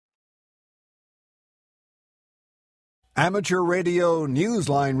Amateur Radio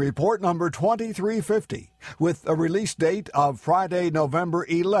Newsline Report number 2350, with a release date of Friday, November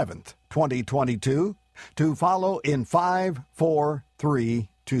 11th, 2022, to follow in 5, 4, 3,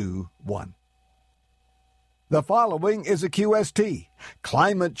 2, 1. The following is a QST.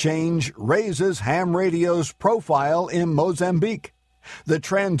 Climate change raises ham radio's profile in Mozambique. The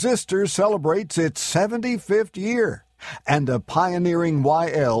transistor celebrates its 75th year, and a pioneering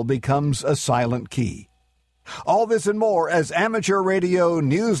YL becomes a silent key. All this and more as Amateur Radio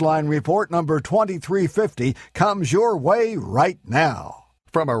Newsline Report number 2350 comes your way right now.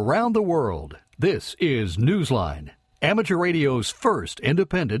 From around the world, this is Newsline, Amateur Radio's first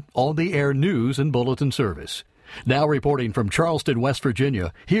independent on-the-air news and bulletin service. Now reporting from Charleston, West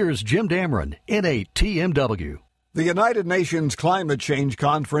Virginia, here's Jim Dameron, N8TMW. The United Nations Climate Change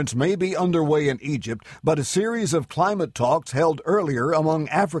Conference may be underway in Egypt, but a series of climate talks held earlier among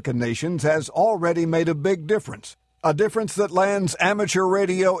African nations has already made a big difference. A difference that lands amateur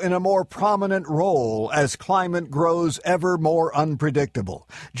radio in a more prominent role as climate grows ever more unpredictable.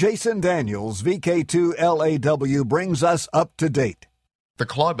 Jason Daniels, VK2LAW, brings us up to date. The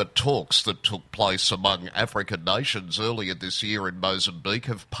climate talks that took place among African nations earlier this year in Mozambique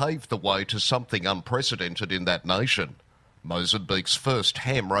have paved the way to something unprecedented in that nation. Mozambique's first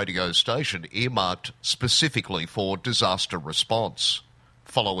ham radio station earmarked specifically for disaster response.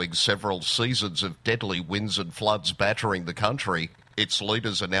 Following several seasons of deadly winds and floods battering the country, its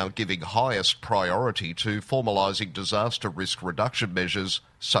leaders are now giving highest priority to formalising disaster risk reduction measures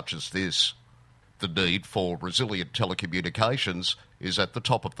such as this. The need for resilient telecommunications is at the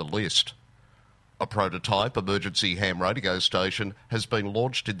top of the list. A prototype emergency ham radio station has been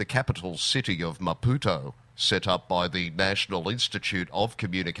launched in the capital city of Maputo, set up by the National Institute of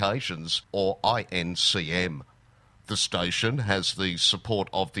Communications, or INCM. The station has the support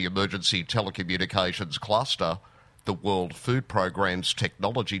of the Emergency Telecommunications Cluster, the World Food Programme's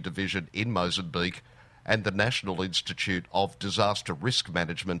Technology Division in Mozambique, and the National Institute of Disaster Risk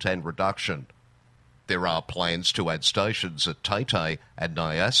Management and Reduction. There are plans to add stations at Tete and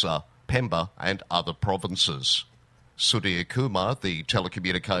Nyassa, Pemba and other provinces. Sudhir Kumar, the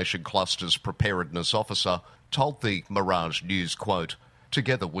Telecommunication Cluster's Preparedness Officer, told the Mirage News, quote,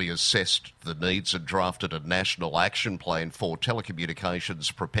 "Together we assessed the needs and drafted a national action plan for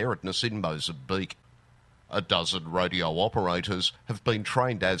telecommunications preparedness in Mozambique. A dozen radio operators have been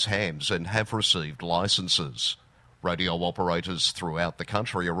trained as hams and have received licences. Radio operators throughout the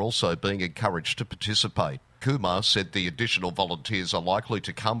country are also being encouraged to participate." Kumar said the additional volunteers are likely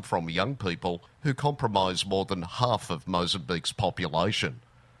to come from young people who comprise more than half of Mozambique's population.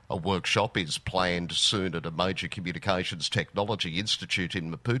 A workshop is planned soon at a major communications technology institute in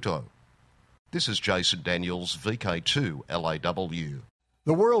Maputo. This is Jason Daniels, VK2LAW.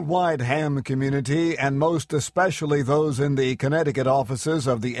 The worldwide ham community, and most especially those in the Connecticut offices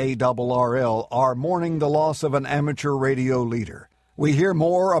of the ARRL, are mourning the loss of an amateur radio leader. We hear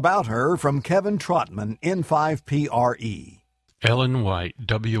more about her from Kevin Trotman, N5PRE. Ellen White,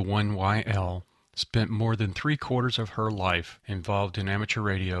 W1YL, spent more than 3/4 of her life involved in amateur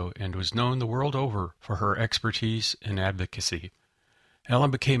radio and was known the world over for her expertise and advocacy.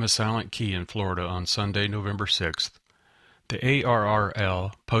 Ellen became a silent key in Florida on Sunday, November 6th. The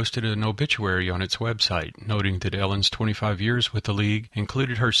ARRL posted an obituary on its website, noting that Ellen's 25 years with the League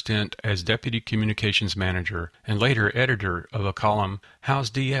included her stint as Deputy Communications Manager and later editor of a column, How's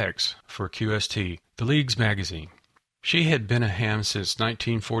DX, for QST, the League's magazine. She had been a ham since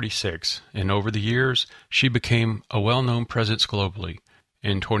 1946, and over the years, she became a well-known presence globally.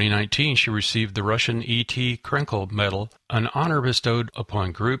 In 2019, she received the Russian E.T. Krenkel Medal, an honor bestowed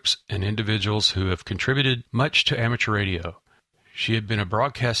upon groups and individuals who have contributed much to amateur radio. She had been a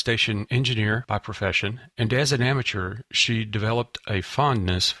broadcast station engineer by profession, and as an amateur, she developed a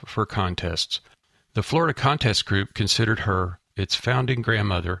fondness for contests. The Florida Contest Group considered her its founding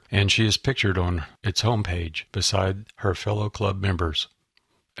grandmother, and she is pictured on its homepage beside her fellow club members.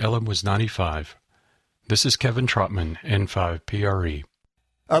 Ellen was 95. This is Kevin Trotman, N5PRE.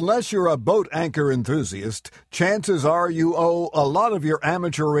 Unless you're a boat anchor enthusiast, chances are you owe a lot of your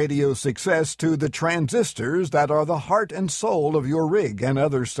amateur radio success to the transistors that are the heart and soul of your rig and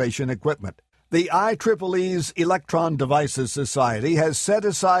other station equipment. The IEEE's Electron Devices Society has set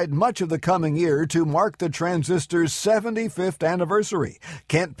aside much of the coming year to mark the transistor's 75th anniversary.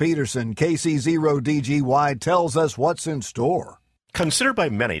 Kent Peterson, KC0DGY, tells us what's in store. Considered by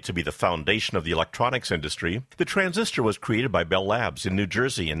many to be the foundation of the electronics industry, the transistor was created by Bell Labs in New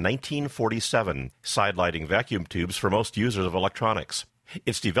Jersey in 1947, sidelighting vacuum tubes for most users of electronics.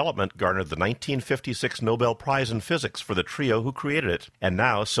 Its development garnered the 1956 Nobel Prize in Physics for the trio who created it, and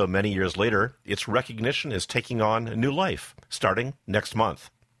now, so many years later, its recognition is taking on new life, starting next month.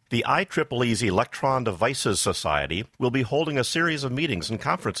 The IEEE's Electron Devices Society will be holding a series of meetings and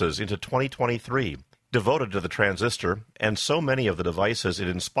conferences into 2023, devoted to the transistor and so many of the devices it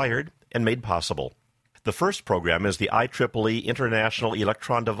inspired and made possible. The first program is the IEEE International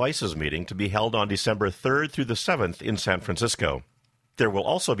Electron Devices meeting to be held on December 3rd through the 7th in San Francisco. There will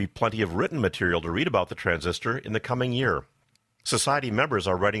also be plenty of written material to read about the transistor in the coming year. Society members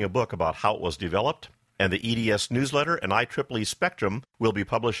are writing a book about how it was developed, and the EDS newsletter and IEEE Spectrum will be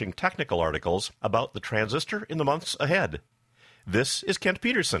publishing technical articles about the transistor in the months ahead. This is Kent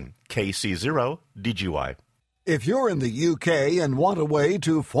Peterson, KC0DGY. If you're in the UK and want a way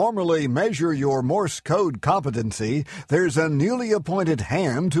to formally measure your Morse code competency, there's a newly appointed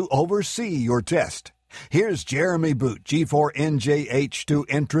ham to oversee your test. Here's Jeremy Boot, G4NJH, to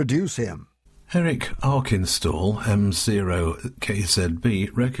introduce him. Eric Arkinstall, M0KZB,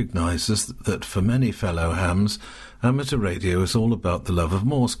 recognises that for many fellow hams, amateur radio is all about the love of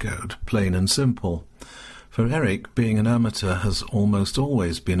Morse code, plain and simple. For Eric, being an amateur has almost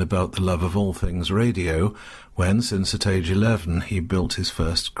always been about the love of all things radio, when, since at age 11, he built his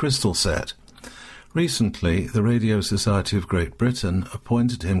first crystal set. Recently, the Radio Society of Great Britain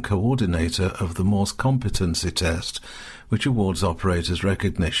appointed him coordinator of the Morse Competency Test, which awards operators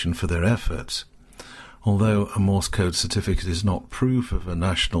recognition for their efforts. Although a Morse code certificate is not proof of a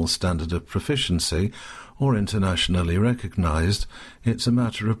national standard of proficiency or internationally recognized, it's a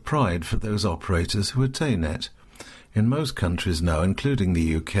matter of pride for those operators who attain it. In most countries now, including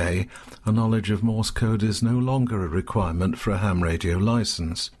the UK, a knowledge of Morse code is no longer a requirement for a ham radio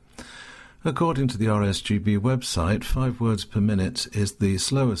license. According to the RSGB website, 5 words per minute is the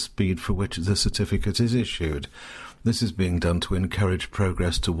slowest speed for which the certificate is issued. This is being done to encourage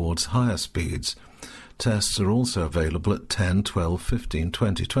progress towards higher speeds. Tests are also available at 10, 12, 15,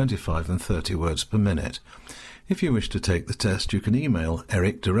 20, 25 and 30 words per minute. If you wish to take the test, you can email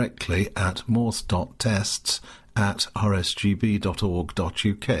Eric directly at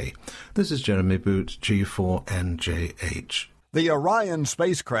morse.tests@rsgb.org.uk. This is Jeremy Boot, G4NJH. The Orion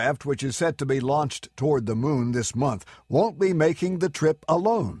spacecraft, which is set to be launched toward the moon this month, won't be making the trip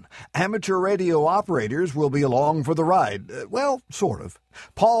alone. Amateur radio operators will be along for the ride. Well, sort of.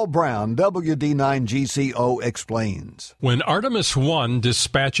 Paul Brown, WD9GCO, explains. When Artemis 1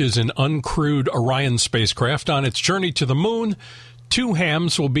 dispatches an uncrewed Orion spacecraft on its journey to the moon, 2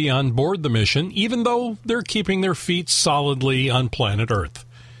 hams will be on board the mission, even though they're keeping their feet solidly on planet Earth.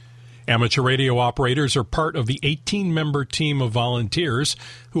 Amateur radio operators are part of the 18-member team of volunteers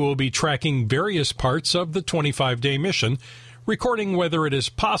who will be tracking various parts of the 25-day mission, recording whether it is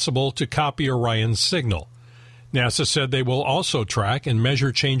possible to copy Orion's signal. NASA said they will also track and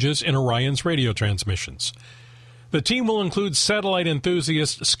measure changes in Orion's radio transmissions. The team will include satellite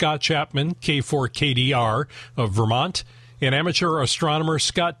enthusiast Scott Chapman, K4KDR of Vermont, and amateur astronomer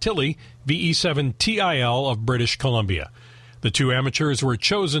Scott Tilley, VE7TIL of British Columbia. The 2 amateurs were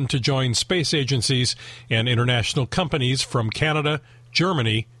chosen to join space agencies and international companies from Canada,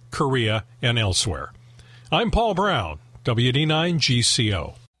 Germany, Korea, and elsewhere. I'm Paul Brown,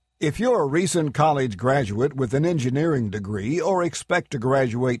 WD9GCO. If you're a recent college graduate with an engineering degree or expect to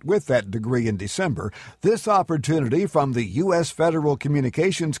graduate with that degree in December, this opportunity from the U.S. Federal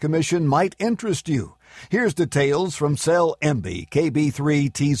Communications Commission might interest you. Here's details from Cell MB,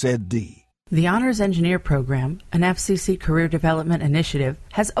 KB3TZD. The Honors Engineer Program, an FCC career development initiative,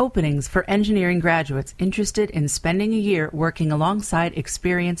 has openings for engineering graduates interested in spending a year working alongside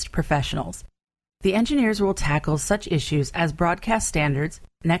experienced professionals. The engineers will tackle such issues as broadcast standards,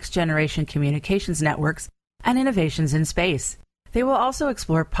 next-generation communications networks, and innovations in space. They will also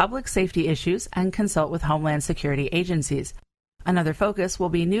explore public safety issues and consult with Homeland Security agencies. Another focus will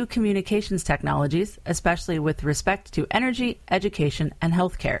be new communications technologies, especially with respect to energy, education, and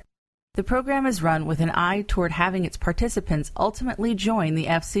healthcare. The program is run with an eye toward having its participants ultimately join the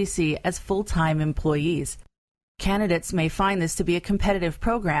FCC as full-time employees. Candidates may find this to be a competitive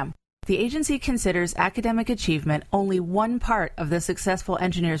program. The agency considers academic achievement only one part of the successful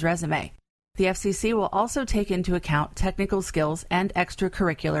engineer's resume. The FCC will also take into account technical skills and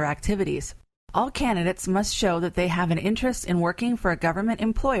extracurricular activities. All candidates must show that they have an interest in working for a government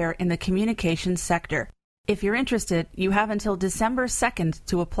employer in the communications sector. If you're interested, you have until December 2nd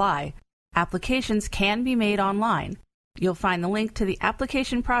to apply. Applications can be made online. You'll find the link to the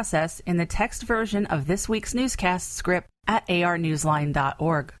application process in the text version of this week's newscast script at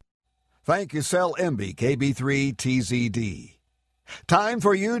arnewsline.org. Thank you, Cell MB, KB3TZD. Time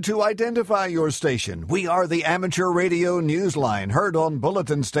for you to identify your station. We are the Amateur Radio Newsline, heard on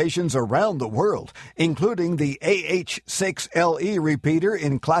bulletin stations around the world, including the AH6LE repeater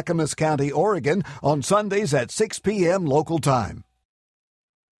in Clackamas County, Oregon, on Sundays at 6 p.m. local time.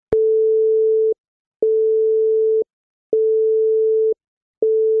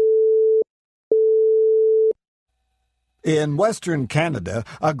 In Western Canada,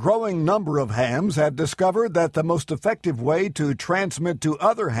 a growing number of hams have discovered that the most effective way to transmit to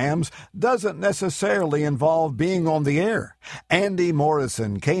other hams doesn't necessarily involve being on the air. Andy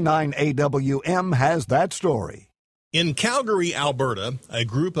Morrison, K9AWM, has that story. In Calgary, Alberta, a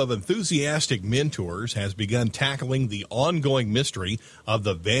group of enthusiastic mentors has begun tackling the ongoing mystery of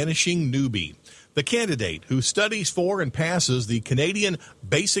the vanishing newbie, the candidate who studies for and passes the Canadian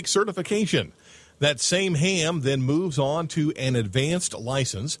Basic Certification. That same ham then moves on to an advanced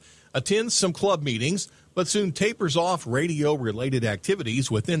license, attends some club meetings, but soon tapers off radio-related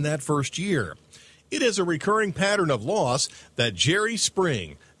activities within that first year. It is a recurring pattern of loss that Jerry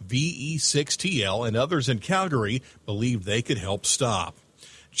Spring, VE6TL, and others in Calgary believed they could help stop.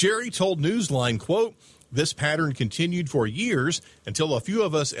 Jerry told Newsline, quote, "This pattern continued for years until a few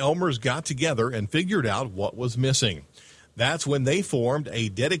of us Elmers got together and figured out what was missing. That's when they formed a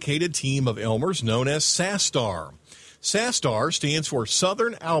dedicated team of Elmers known as SASTAR. SASTAR stands for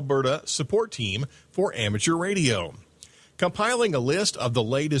Southern Alberta Support Team for Amateur Radio. Compiling a list of the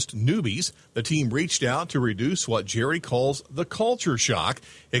latest newbies, the team reached out to reduce what Jerry calls the culture shock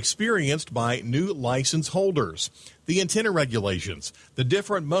experienced by new license holders, the antenna regulations, the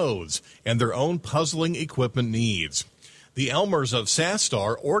different modes, and their own puzzling equipment needs. The Elmers of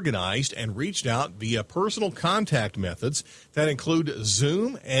SASTAR organized and reached out via personal contact methods that include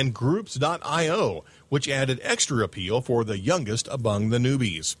Zoom and Groups.io, which added extra appeal for the youngest among the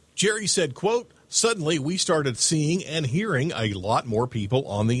newbies. Jerry said, quote, "Suddenly we started seeing and hearing a lot more people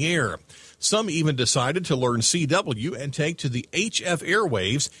on the air. Some even decided to learn CW and take to the HF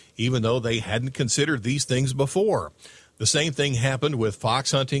airwaves, even though they hadn't considered these things before. The same thing happened with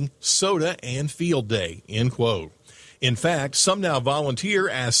fox hunting, soda, and field day," end quote. In fact, some now volunteer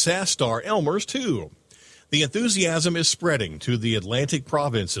as SASTAR Elmers, too. The enthusiasm is spreading to the Atlantic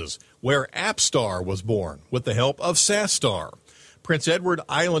provinces, where AppStar was born with the help of SASTAR. Prince Edward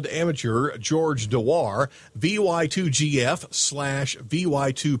Island amateur George Dewar,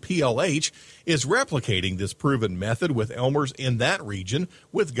 VY2GF/VY2PLH, is replicating this proven method with Elmers in that region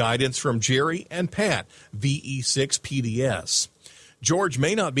with guidance from Jerry and Pat, VE6PDS. George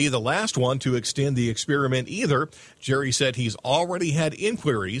may not be the last one to extend the experiment either. Jerry said he's already had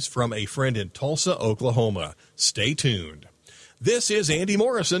inquiries from a friend in Tulsa, Oklahoma. Stay tuned. This is Andy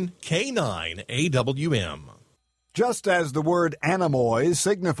Morrison, K9AWM. Just as the word anemois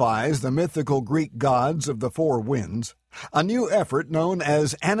signifies the mythical Greek gods of the four winds, a new effort known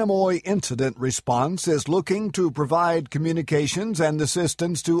as Anemoi Incident Response is looking to provide communications and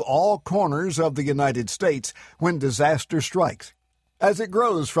assistance to all corners of the United States when disaster strikes. As it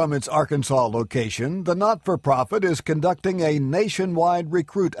grows from its Arkansas location, the not-for-profit is conducting a nationwide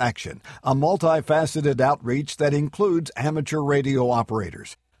recruit action, a multifaceted outreach that includes amateur radio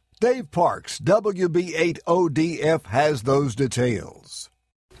operators. Dave Parks, WB8ODF, has those details.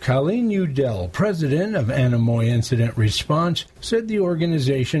 Colleen Udell, president of Anemoi Incident Response, said the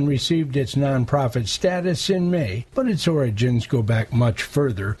organization received its nonprofit status in May, but its origins go back much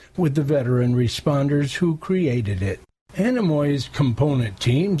further with the veteran responders who created it. Anemoi's component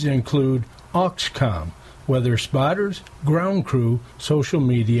teams include Auxcom, weather spotters, ground crew, social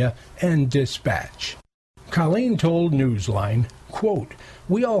media, and dispatch. Colleen told Newsline, quote,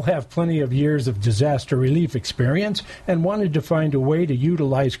 "We all have plenty of years of disaster relief experience and wanted to find a way to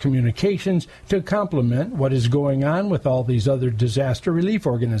utilize communications to complement what is going on with all these other disaster relief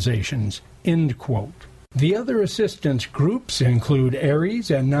organizations," end quote. The other assistance groups include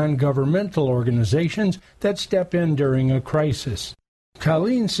ARES and non-governmental organizations that step in during a crisis.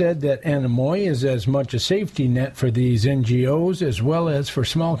 Colleen said that Anemoi is as much a safety net for these NGOs as well as for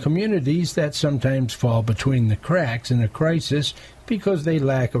small communities that sometimes fall between the cracks in a crisis because they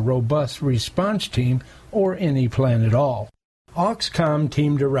lack a robust response team or any plan at all. Auxcom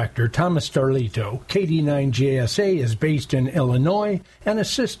Team Director Thomas Starlito, KD9JSA, is based in Illinois, and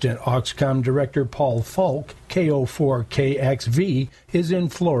Assistant Auxcom Director Paul Falk, KO4KXV, is in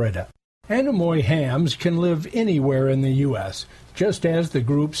Florida. Anemoi hams can live anywhere in the U.S., just as the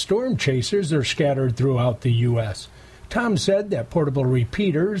group Storm Chasers are scattered throughout the U.S. Tom said that portable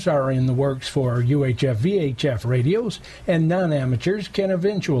repeaters are in the works for UHF-VHF radios, and non-amateurs can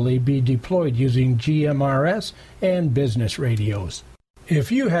eventually be deployed using GMRS and business radios. If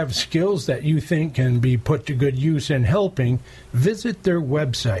you have skills that you think can be put to good use in helping, visit their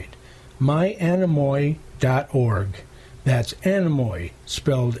website, myanemoy.org. That's Anemoy,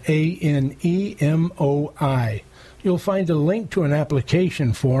 spelled A-N-E-M-O-I. You'll find a link to an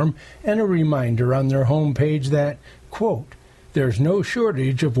application form and a reminder on their homepage that, quote, there's no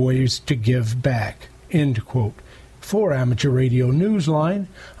shortage of ways to give back, end quote. For Amateur Radio Newsline,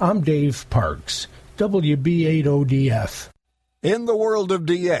 I'm Dave Parks, WB8ODF. In the world of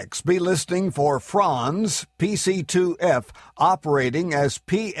DX, be listening for Franz PC2F operating as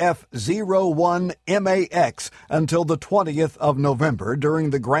PF01MAX until the 20th of November during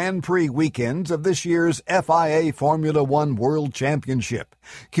the Grand Prix weekends of this year's FIA Formula One World Championship.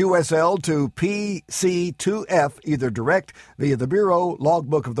 QSL to PC2F either direct via the Bureau,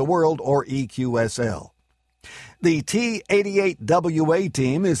 Logbook of the World, or EQSL. The T-88WA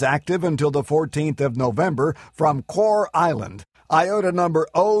team is active until the 14th of November from Core Island, IOTA number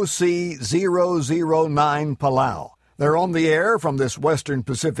OC009 Palau. They're on the air from this western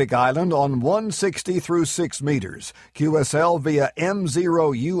Pacific island on 160 through 6 meters, QSL via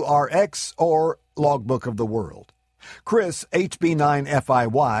M0URX or Logbook of the World. Chris,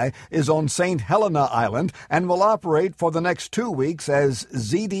 HB9FIY, is on St. Helena Island and will operate for the next 2 weeks as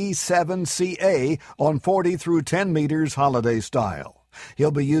ZD7CA on 40 through 10 meters holiday style.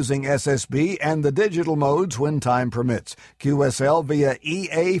 He'll be using SSB and the digital modes when time permits, QSL via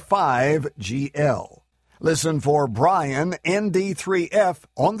EA5GL. Listen for Brian, ND3F,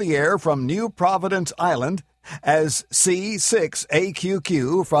 on the air from New Providence Island as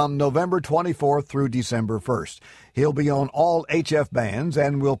C6AQQ from November 24th through December 1st. He'll be on all HF bands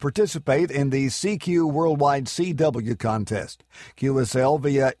and will participate in the CQ Worldwide CW contest, QSL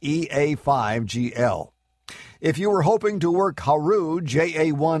via EA5GL. If you were hoping to work Haru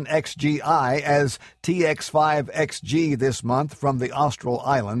JA1XGI as TX5XG this month from the Austral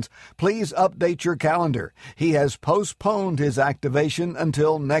Islands, please update your calendar. He has postponed his activation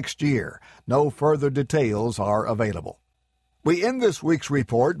until next year. No further details are available. We end this week's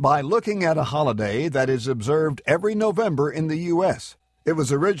report by looking at a holiday that is observed every November in the U.S. It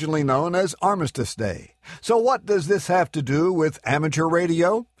was originally known as Armistice Day. So what does this have to do with amateur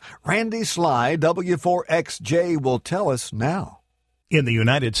radio? Randy Sly, W4XJ, will tell us now. In the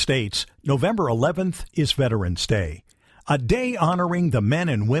United States, November 11th is Veterans Day, a day honoring the men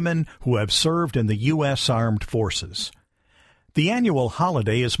and women who have served in the U.S. Armed Forces. The annual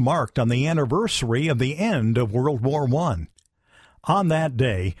holiday is marked on the anniversary of the end of World War I. On that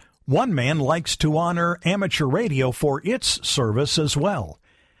day, one man likes to honor amateur radio for its service as well.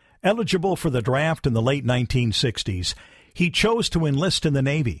 Eligible for the draft in the late 1960s, he chose to enlist in the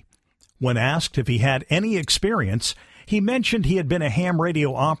Navy. When asked if he had any experience, he mentioned he had been a ham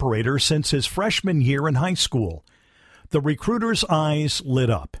radio operator since his freshman year in high school. The recruiter's eyes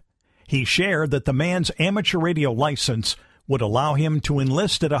lit up. He shared that the man's amateur radio license would allow him to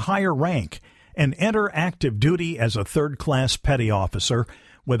enlist at a higher rank and enter active duty as a third-class petty officer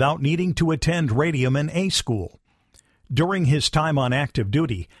without needing to attend Radioman A school. During his time on active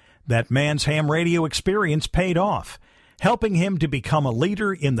duty, that man's ham radio experience paid off, helping him to become a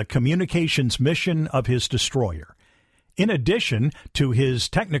leader in the communications mission of his destroyer. In addition to his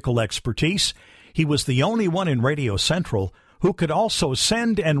technical expertise, he was the only one in Radio Central who could also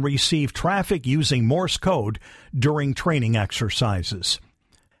send and receive traffic using Morse code during training exercises.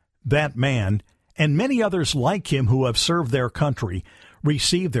 That man, and many others like him who have served their country,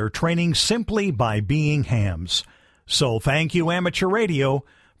 receive their training simply by being hams. So thank you, amateur radio,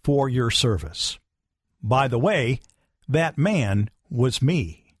 for your service. By the way, that man was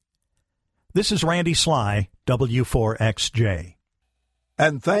me. This is Randy Sly, W4XJ.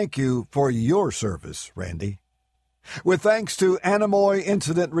 And thank you for your service, Randy. With thanks to Anemoy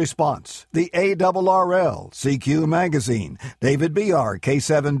Incident Response, the ARRL, CQ Magazine, David BR,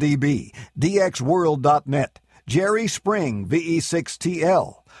 K7DB, DXWorld.net, Jerry Spring,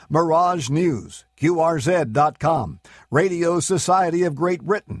 VE6TL, Mirage News, QRZ.com, Radio Society of Great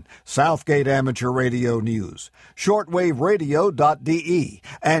Britain, Southgate Amateur Radio News, shortwaveradio.de,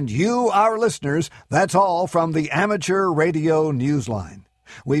 and you, our listeners, that's all from the Amateur Radio Newsline.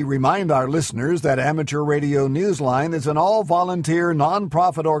 We remind our listeners that Amateur Radio Newsline is an all-volunteer,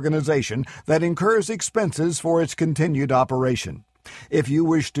 non-profit organization that incurs expenses for its continued operation. If you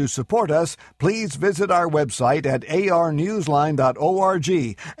wish to support us, please visit our website at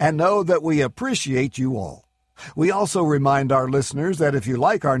arnewsline.org and know that we appreciate you all. We also remind our listeners that if you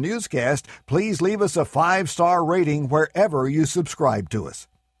like our newscast, please leave us a 5-star rating wherever you subscribe to us.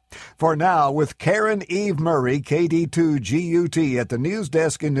 For now, with Karen Eve Murray, KD2GUT at the news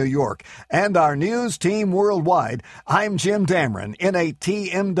desk in New York, and our news team worldwide, I'm Jim Dameron,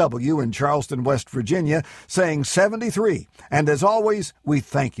 NATMW in Charleston, West Virginia, saying 73. And as always, we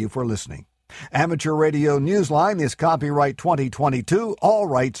thank you for listening. Amateur Radio Newsline is copyright 2022, all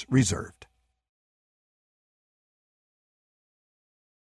rights reserved.